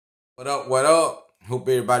What up, what up? Hope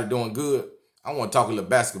everybody doing good. I want to talk a little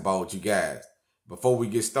basketball with you guys. Before we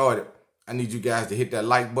get started, I need you guys to hit that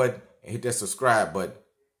like button and hit that subscribe button.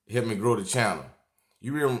 Help me grow the channel.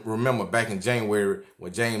 You remember back in January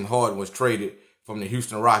when James Harden was traded from the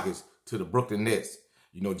Houston Rockets to the Brooklyn Nets.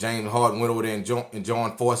 You know, James Harden went over there and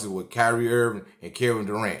joined forces with Kyrie Irving and Kevin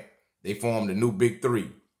Durant. They formed the new Big Three.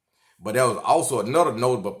 But there was also another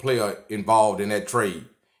notable player involved in that trade.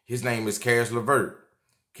 His name is Caris Lavert.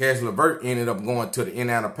 Caris Lavert ended up going to the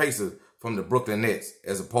Indiana Pacers from the Brooklyn Nets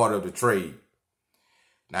as a part of the trade.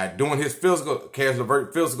 Now, during his Caris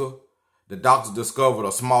Lavert physical, the doctors discovered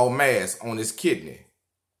a small mass on his kidney.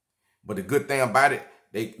 But the good thing about it,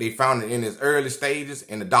 they found it in its early stages,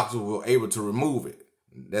 and the doctors were able to remove it.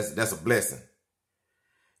 That's a blessing.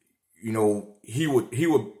 You know, he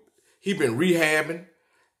been rehabbing,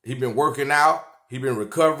 he been working out, he been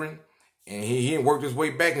recovering, and he ain't worked his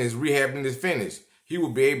way back, and his rehabbing is finished. He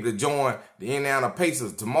will be able to join the Indiana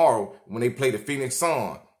Pacers tomorrow when they play the Phoenix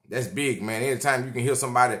Suns. That's big, man. Anytime you can hear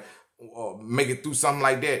somebody make it through something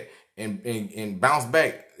like that and bounce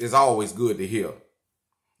back, it's always good to hear.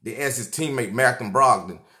 They asked his teammate Malcolm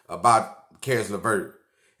Brogdon about Caris Lavert,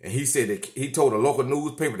 and he said that he told a local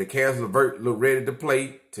newspaper that Caris Lavert looked ready to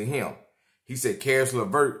play to him. He said Caris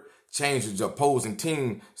Lavert changed the opposing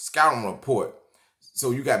team scouting report.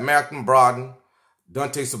 So you got Malcolm Brogdon,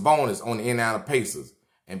 Dante Sabonis on the Indiana Pacers.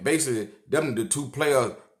 And basically, them are the two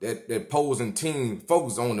players that the opposing team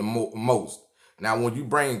focus on the most. Now, when you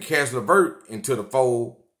bring Caris Lavert into the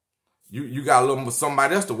fold, you got a little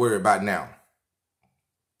somebody else to worry about now.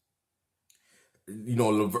 You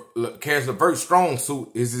know, Caris Lavert's strong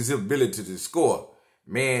suit is his ability to score.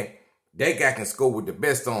 Man, that guy can score with the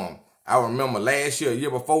best on him. I remember last year, year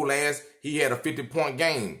before last, he had a 50-point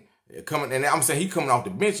game. And I'm saying he coming off the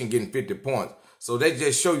bench and getting 50 points. So they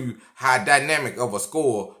just show you how dynamic of a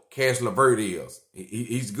scorer Caris Lavert is.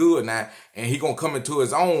 He's good now, and he gonna come into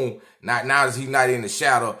his own. Now that he's not in the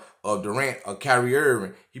shadow of Durant or Kyrie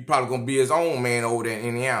Irving, he probably gonna be his own man over there in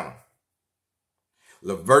Indiana.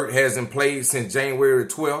 Lavert hasn't played since January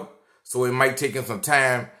 12th, so it might take him some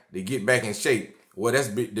time to get back in shape. Well, that's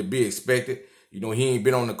to be expected. You know, he ain't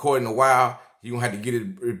been on the court in a while. He gonna have to get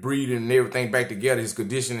his breathing and everything back together, his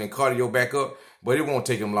conditioning and cardio back up, but it won't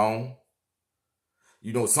take him long.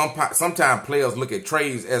 You know, sometimes players look at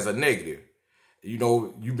trades as a negative. You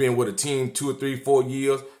know, you've been with a team 2 or 3, 4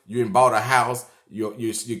 years. You done bought a house. Your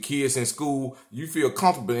kids in school. You feel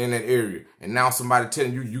comfortable in that area. And now somebody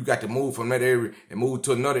telling you you got to move from that area and move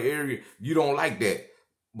to another area. You don't like that.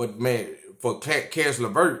 But, man, for Caris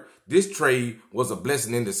Lavert, this trade was a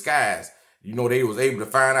blessing in disguise. You know, they was able to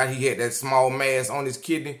find out he had that small mass on his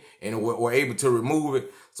kidney and were able to remove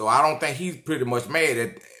it. So I don't think he's pretty much mad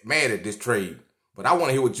at this trade. But I want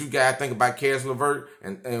to hear what you guys think about Caris Lavert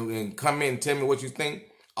and come in and tell me what you think.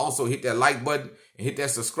 Also, hit that like button and hit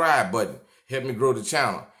that subscribe button. Help me grow the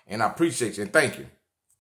channel. And I appreciate you and thank you.